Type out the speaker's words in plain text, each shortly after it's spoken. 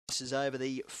races over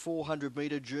the 400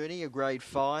 metre journey of Grade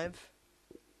 5.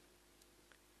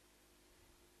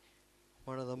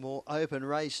 One of the more open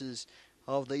races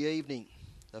of the evening.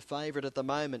 The favourite at the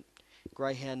moment,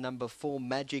 greyhound number 4,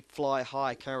 Magic Fly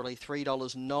High, currently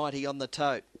 $3.90 on the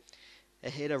tote.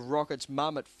 Ahead of Rocket's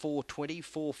Mum at $4.20,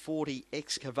 $4.40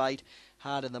 Excavate,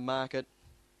 hard in the market.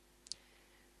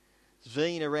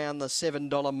 Zveen around the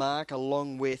 $7 mark,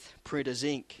 along with Printers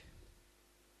Inc.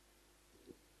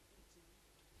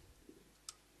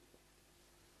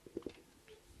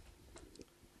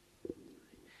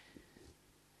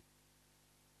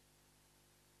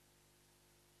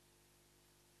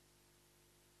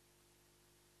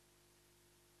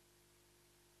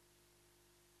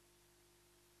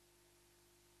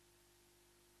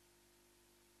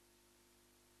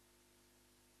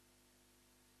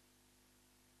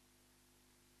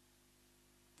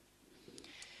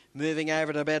 Moving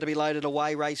over and about to be loaded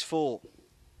away, race 4.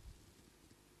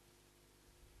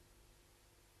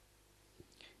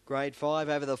 Grade 5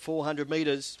 over the 400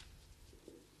 metres.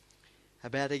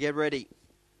 About to get ready.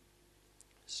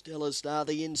 Stellar Star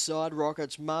the inside,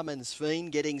 Rocket's Mum and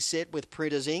Sveen getting set with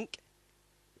Printers Inc.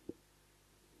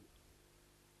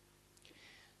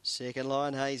 Second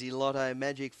line, Hazy Lotto,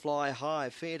 Magic Fly High,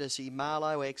 Fantasy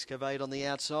Marlowe, Excavate on the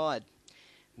outside.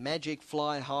 Magic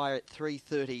Fly High at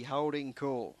 3.30, holding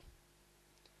call.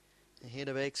 Ahead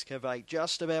of Excavate,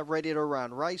 just about ready to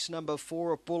run. Race number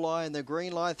 4 at Bulli and the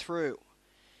green light through.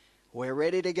 We're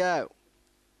ready to go.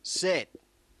 Set.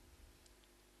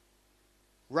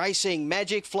 Racing,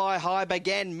 Magic Fly High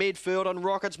began midfield and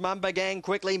Rocket's Mum began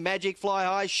quickly. Magic Fly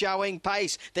High showing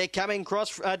pace. They're coming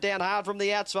down hard from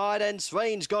the outside and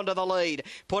Sveen's gone to the lead.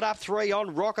 Put up 3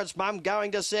 on Rocket's Mum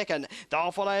going to second.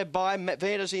 They'll followed by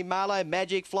Fantasy Marlowe,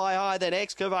 Magic Fly High, then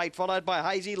Excavate, followed by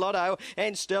Hazy Lotto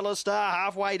and Stellar Star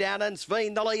halfway down and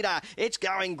Sveen the leader. It's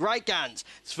going great guns.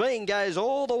 Sveen goes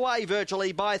all the way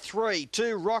virtually by 3.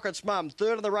 2 Rocket's Mum,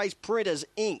 third of the race Printers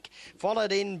Inc.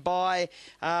 Followed in by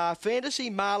Fantasy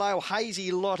Marlowe,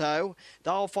 Hazy Lotto.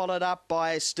 They'll followed up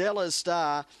by Stellar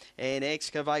Star and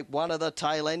Excavate, one of the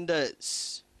tail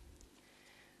enders.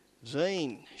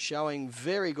 Zine showing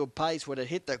very good pace when it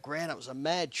hit the ground. It was a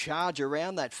mad charge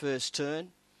around that first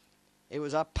turn. It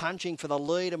was up punching for the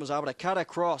lead and was able to cut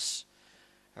across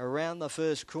around the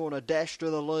first corner, dash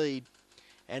to the lead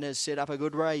and has set up a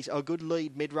good race, a good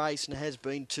lead mid-race and has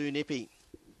been too nippy.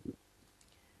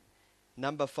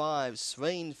 Number 5,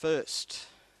 Sveen first.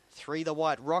 3 the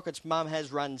white, Rocket's Mum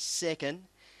has run second.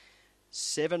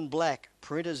 7 black,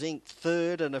 Printers Inc.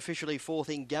 third and officially fourth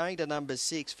in going to number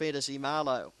 6, Fantasy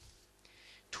Marlowe.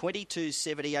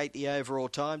 22.78 the overall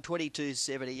time,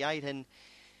 22.78, and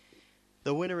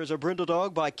the winner is a Brindle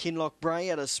Dog by Kinloch Bray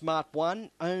at a Smart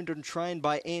 1, owned and trained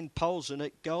by Ann Polson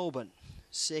at Goulburn.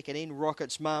 Second in,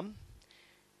 Rocket's Mum,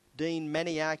 Dean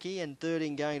Maniaki, and third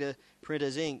in going to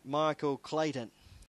Printers Inc., Michael Clayton.